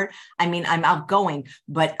introvert. I'm outgoing,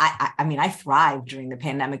 but I thrived during the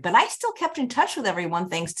pandemic, but I still kept in touch with everyone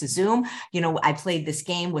thanks to Zoom. I played this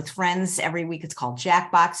game with friends every week. It's called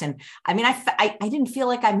Jackbox. And I didn't feel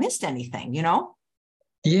like I missed anything,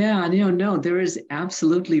 Yeah, no, there is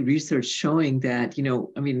absolutely research showing that,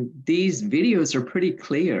 these videos are pretty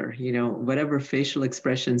clear, whatever facial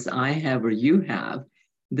expressions I have or you have,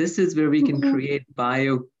 this is where we can create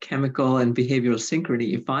biochemical and behavioral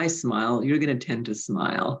synchrony. If I smile, you're going to tend to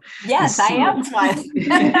smile. Yes, I am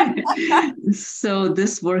smiling. So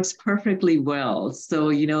this works perfectly well.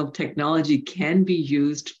 So, technology can be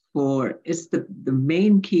used the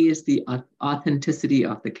main key is the authenticity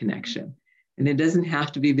of the connection. And it doesn't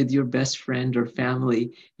have to be with your best friend or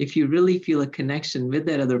family. If you really feel a connection with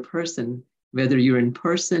that other person, whether you're in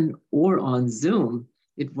person or on Zoom,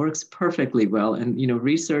 it works perfectly well. And,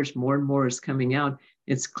 research more and more is coming out.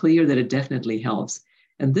 It's clear that it definitely helps.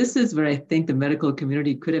 And this is where I think the medical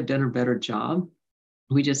community could have done a better job.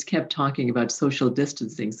 We just kept talking about social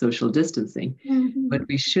distancing. Mm-hmm. What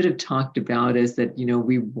we should have talked about is that,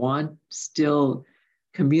 we want still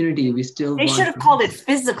community. We still They want. should have called it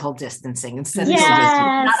physical distancing instead of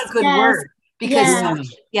Yes, not a good word. Because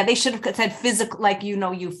they should have said physical, like,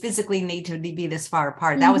 you physically need to be this far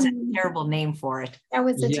apart. That was a terrible name for it. That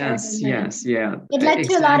was a terrible name. Yeah. It led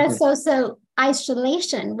to a lot of social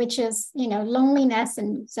isolation, which is, loneliness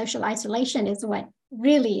and social isolation is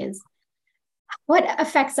what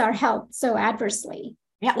affects our health so adversely.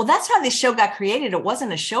 Yeah, well, that's how this show got created. It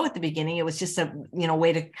wasn't a show at the beginning. It was just a,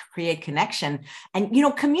 way to create connection. And,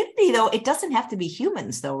 community, though, it doesn't have to be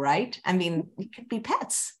humans, though, right? I mean, it could be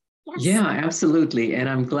pets. Yes. Yeah, absolutely. And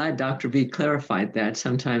I'm glad Dr. B clarified that.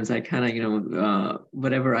 Sometimes I kind of,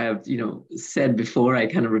 whatever I have, said before, I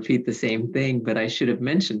kind of repeat the same thing, but I should have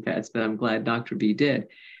mentioned pets, but I'm glad Dr. B did.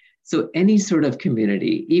 So any sort of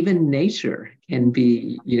community, even nature can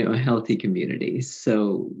be, a healthy community.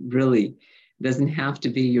 So really, it doesn't have to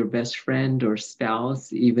be your best friend or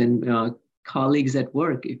spouse, even colleagues at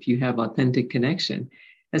work, if you have authentic connection.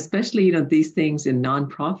 Especially, these things in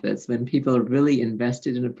nonprofits, when people are really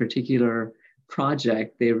invested in a particular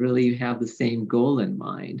project, they really have the same goal in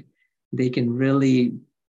mind. They can really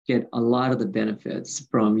get a lot of the benefits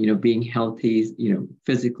from, being healthy,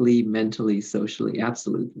 physically, mentally, socially.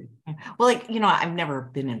 Absolutely. Well, I've never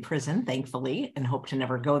been in prison, thankfully, and hope to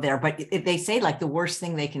never go there. But they say the worst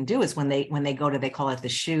thing they can do is when they go to, they call it the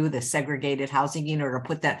SHU, the segregated housing unit, or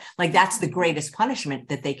put that, that's the greatest punishment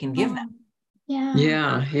that they can give them.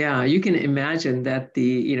 Yeah. You can imagine that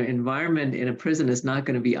the environment in a prison is not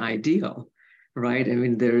going to be ideal, right? I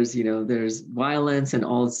mean, there's violence and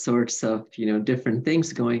all sorts of different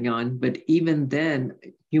things going on. But even then,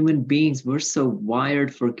 human beings, we're so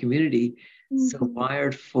wired for community, so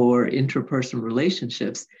wired for interpersonal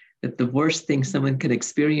relationships, that the worst thing someone can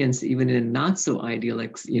experience, even in a not so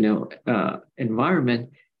idyllic environment,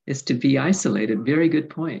 is to be isolated. Very good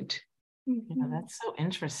point. Yeah, that's so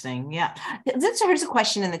interesting. Yeah. Here's a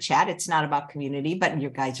question in the chat. It's not about community, but you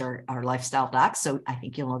guys are lifestyle docs, so I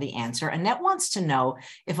think you'll know the answer. Annette wants to know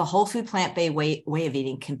if a whole food plant-based way of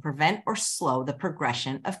eating can prevent or slow the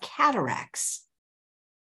progression of cataracts.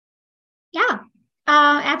 Yeah,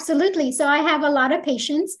 absolutely. So I have a lot of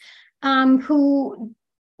patients who,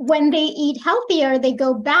 when they eat healthier, they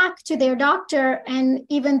go back to their doctor, and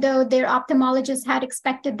even though their ophthalmologist had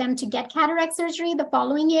expected them to get cataract surgery the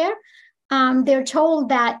following year, they're told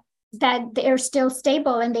that they're still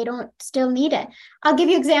stable and they don't still need it. I'll give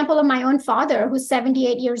you an example of my own father, who's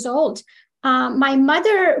 78 years old. My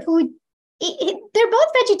mother, they're both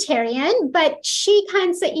vegetarian, but she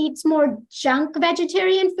kind of eats more junk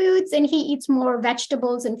vegetarian foods and he eats more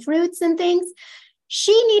vegetables and fruits and things.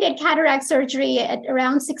 She needed cataract surgery at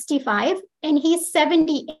around 65 and he's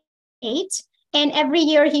 78. And every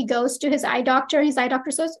year he goes to his eye doctor. His eye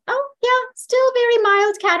doctor says, oh, yeah, still very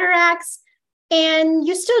mild cataracts. And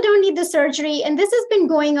you still don't need the surgery. And this has been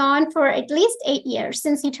going on for at least 8 years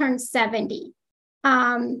since he turned 70.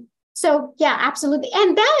 So, yeah, absolutely.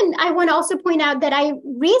 And then I want to also point out that I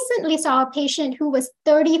recently saw a patient who was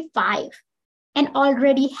 35 and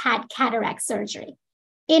already had cataract surgery.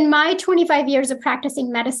 In my 25 years of practicing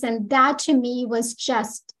medicine, that to me was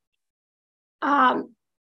just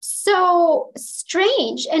so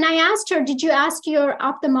strange. And I asked her, did you ask your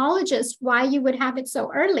ophthalmologist why you would have it so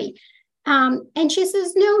early? And she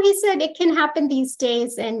says, no, he said it can happen these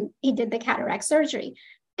days. And he did the cataract surgery.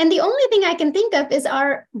 And the only thing I can think of is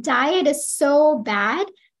our diet is so bad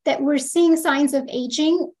that we're seeing signs of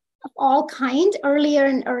aging of all kinds earlier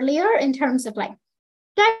and earlier in terms of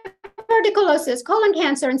diverticulosis, colon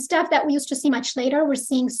cancer, and stuff that we used to see much later, we're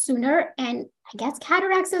seeing sooner. And I guess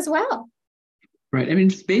cataracts as well. Right. I mean,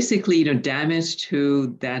 it's basically, damage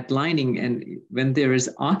to that lining. And when there is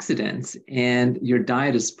oxidants and your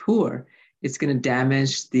diet is poor, it's going to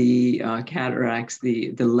damage the cataracts,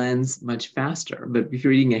 the lens much faster. But if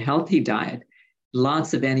you're eating a healthy diet,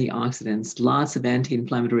 lots of antioxidants, lots of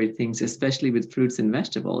anti-inflammatory things, especially with fruits and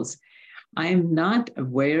vegetables, I am not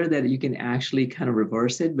aware that you can actually kind of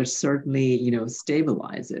reverse it, but certainly,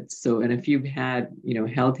 stabilize it. So, and if you've had,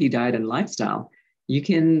 healthy diet and lifestyle, you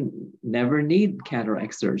can never need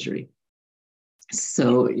cataract surgery.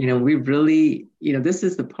 So, we really, this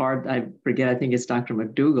is the part I forget, I think it's Dr.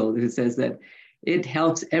 McDougall who says that it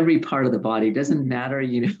helps every part of the body. It doesn't matter,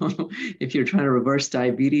 if you're trying to reverse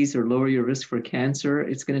diabetes or lower your risk for cancer,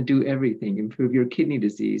 it's going to do everything, improve your kidney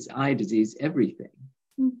disease, eye disease, everything.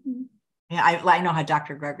 Mm-hmm. Yeah, I know how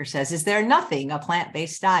Dr. Greger says, is there nothing a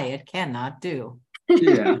plant-based diet cannot do?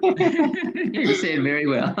 Yeah, you say it very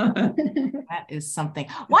well. That is something.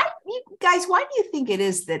 Why, you guys, why do you think it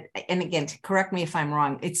is that, and again, correct me if I'm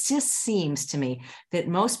wrong, it just seems to me that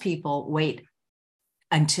most people wait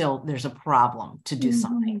until there's a problem to do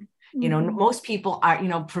something. You know, most people are, you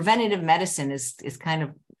know, preventative medicine is kind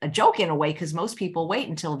of a joke in a way, because most people wait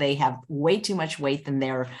until they have way too much weight than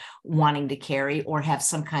they're wanting to carry, or have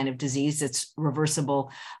some kind of disease that's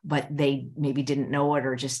reversible, but they maybe didn't know it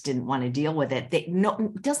or just didn't want to deal with it.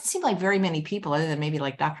 It doesn't seem like very many people, other than maybe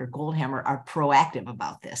like Dr. Goldhamer, are proactive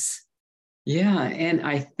about this. Yeah, and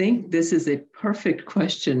I think this is a perfect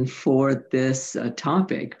question for this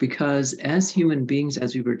topic, because as human beings,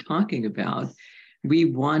 as we were talking about, we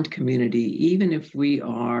want community, even if we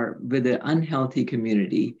are with an unhealthy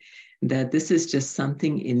community, that this is just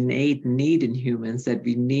something innate need in humans, that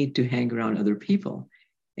we need to hang around other people.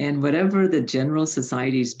 And whatever the general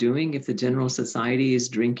society is doing, if the general society is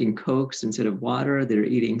drinking Cokes instead of water, they're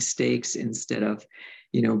eating steaks instead of,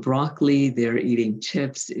 broccoli, they're eating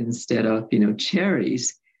chips instead of,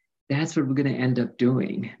 cherries, that's what we're going to end up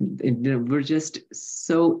doing. We're just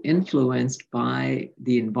so influenced by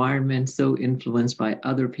the environment, so influenced by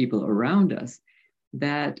other people around us,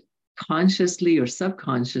 that consciously or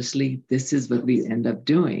subconsciously, this is what we end up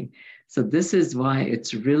doing. So this is why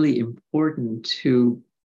it's really important to,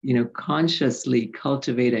 consciously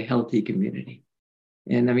cultivate a healthy community.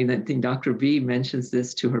 And I mean, I think Dr. B mentions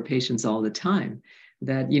this to her patients all the time,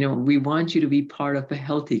 that, we want you to be part of a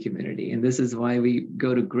healthy community. And this is why we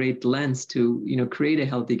go to great lengths to, create a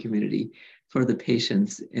healthy community for the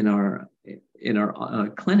patients in our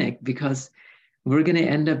clinic, because we're going to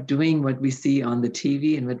end up doing what we see on the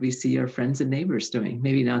TV and what we see our friends and neighbors doing.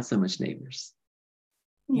 Maybe not so much neighbors.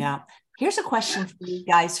 Yeah. Here's a question for you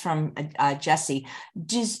guys from Jesse.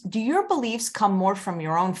 Do your beliefs come more from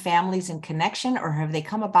your own families and connection, or have they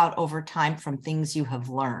come about over time from things you have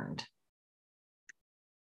learned?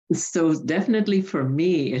 So definitely for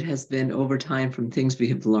me, it has been over time from things we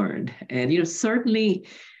have learned. And, certainly,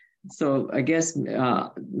 so I guess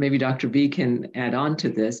maybe Dr. B can add on to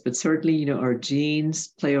this, but certainly, our genes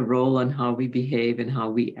play a role on how we behave and how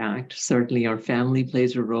we act. Certainly our family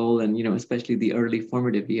plays a role, and, especially the early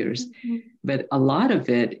formative years. Mm-hmm. But a lot of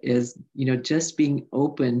it is, just being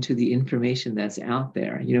open to the information that's out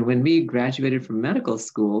there. When we graduated from medical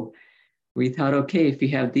school, we thought, okay, if you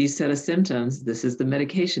have these set of symptoms, this is the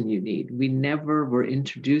medication you need. We never were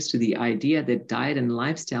introduced to the idea that diet and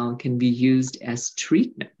lifestyle can be used as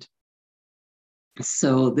treatment.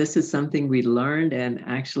 So this is something we learned, and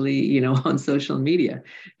actually, on social media.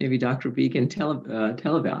 Maybe Dr. B can talk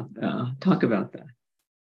about that.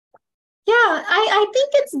 Yeah, I think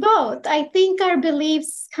it's both. I think our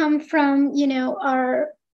beliefs come from, our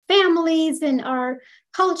families and our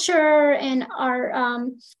culture and our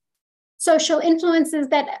social influences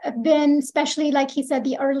that have been, especially like he said,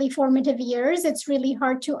 the early formative years. It's really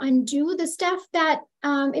hard to undo the stuff that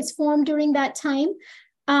is formed during that time.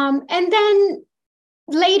 And then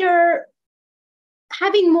later,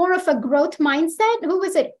 having more of a growth mindset. Who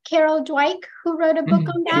was it? Carol Dweck, who wrote a book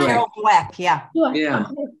on that? Carol Dweck, yeah.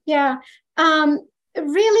 Yeah.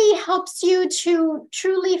 Really helps you to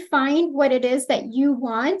truly find what it is that you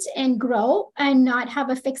want and grow, and not have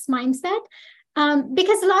a fixed mindset.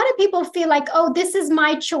 Because a lot of people feel like, oh, this is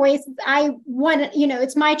my choice. I want,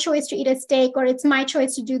 it's my choice to eat a steak, or it's my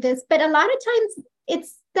choice to do this. But a lot of times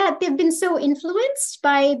it's that they've been so influenced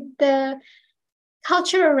by the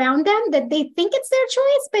culture around them that they think it's their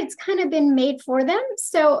choice, but it's kind of been made for them.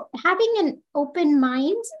 So having an open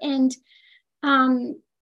mind and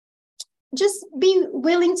just be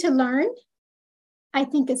willing to learn, I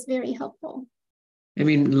think is very helpful. I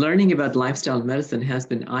mean, learning about lifestyle medicine has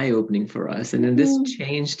been eye-opening for us. And then this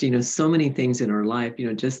changed, so many things in our life,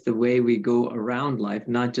 just the way we go around life,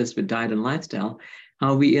 not just with diet and lifestyle,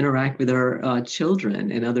 how we interact with our children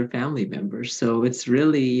and other family members. So it's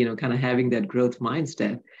really, kind of having that growth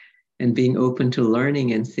mindset and being open to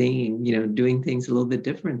learning and seeing, doing things a little bit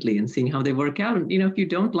differently and seeing how they work out. And, if you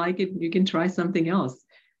don't like it, you can try something else.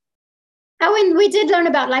 Oh, and we did learn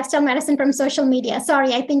about lifestyle medicine from social media.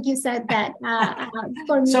 Sorry, I think you said that.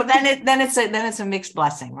 For me. So then it's a mixed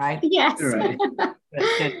blessing, right? Yes. Right.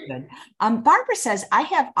 Good. Barbara says, I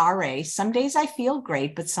have RA. Some days I feel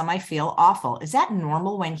great, but some I feel awful. Is that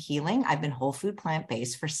normal when healing? I've been whole food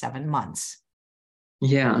plant-based for 7 months.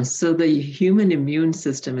 Yeah, so the human immune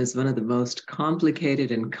system is one of the most complicated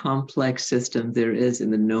and complex systems there is in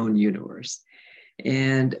the known universe.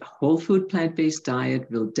 And whole food plant-based diet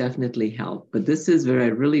will definitely help. But this is where I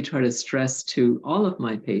really try to stress to all of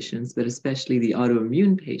my patients, but especially the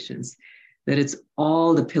autoimmune patients, that it's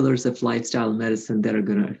all the pillars of lifestyle medicine that are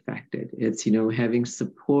going to affect it. It's, having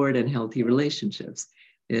support and healthy relationships.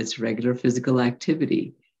 It's regular physical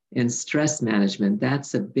activity and stress management.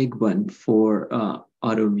 That's a big one for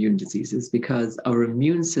autoimmune diseases, because our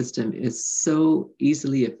immune system is so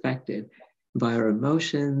easily affected by our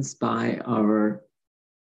emotions, by our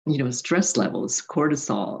stress levels,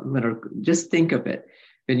 cortisol. Just think of it.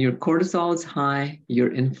 When your cortisol is high,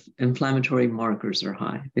 your inflammatory markers are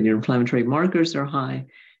high. When your inflammatory markers are high,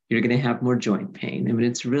 you're going to have more joint pain. I mean,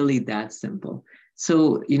 it's really that simple.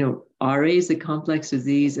 So, RA is a complex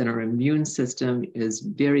disease, and our immune system is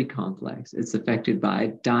very complex. It's affected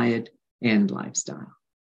by diet and lifestyle.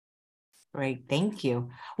 Great, thank you.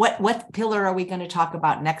 What pillar are we going to talk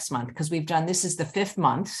about next month? Because this is the 5th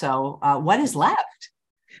month. So what is left?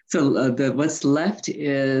 So what's left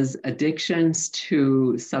is addictions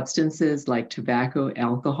to substances like tobacco,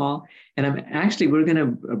 alcohol. And we're going to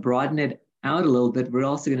broaden it out a little bit. We're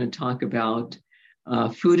also going to talk about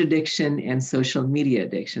food addiction and social media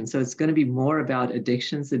addiction. So it's going to be more about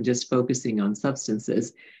addictions than just focusing on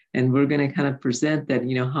substances. And we're going to kind of present that,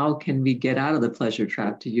 how can we get out of the pleasure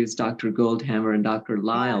trap, to use Dr. Goldhammer and Dr.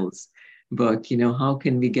 Lyle's book. How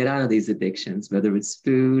can we get out of these addictions, whether it's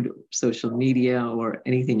food, social media, or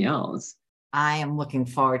anything else? I am looking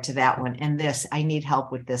forward to that one. And I need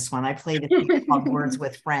help with this one. I played a thing called Words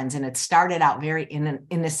with Friends, and it started out very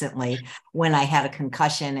innocently when I had a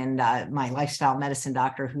concussion, and my lifestyle medicine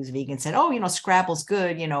doctor, who's vegan, said, "Oh, Scrabble's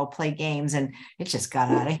good, play games." And it just got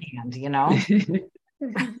out of hand,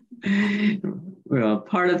 Well,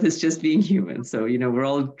 part of this just being human. So, we're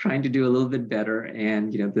all trying to do a little bit better.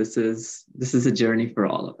 And, this is a journey for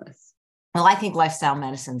all of us. Well, I think lifestyle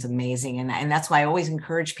medicine is amazing. And that's why I always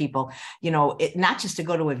encourage people, not just to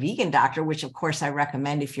go to a vegan doctor, which of course I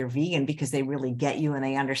recommend if you're vegan, because they really get you and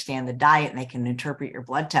they understand the diet and they can interpret your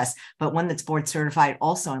blood tests, but one that's board certified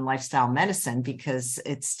also in lifestyle medicine, because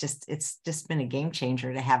it's just been a game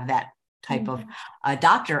changer to have that type of a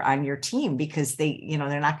doctor on your team, because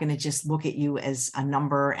they're not going to just look at you as a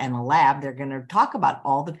number and a lab. They're going to talk about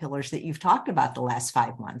all the pillars that you've talked about the last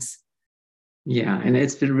 5 months. Yeah, and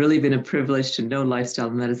it's really been a privilege to know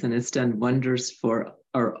lifestyle medicine. It's done wonders for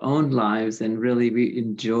our own lives, and really we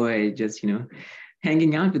enjoy just,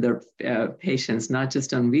 hanging out with our patients, not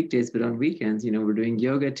just on weekdays, but on weekends. We're doing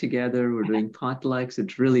yoga together, we're doing potlucks.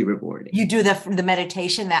 It's really rewarding. You do the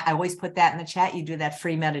meditation that I always put that in the chat. You do that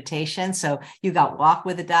free meditation. So you got walk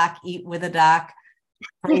with a doc, eat with a doc,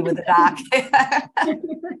 pray with a doc.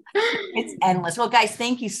 It's endless. Well, guys,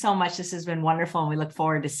 thank you so much. This has been wonderful. And we look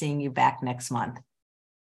forward to seeing you back next month.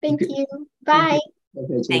 Thank you. Bye.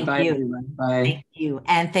 Thank Bye, you. everyone. Bye. Thank you.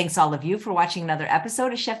 And thanks all of you for watching another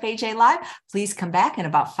episode of Chef AJ Live. Please come back in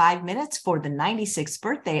about 5 minutes for the 96th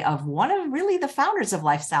birthday of one of really the founders of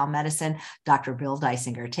lifestyle medicine, Dr. Bill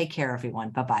Deisinger. Take care, everyone. Bye-bye.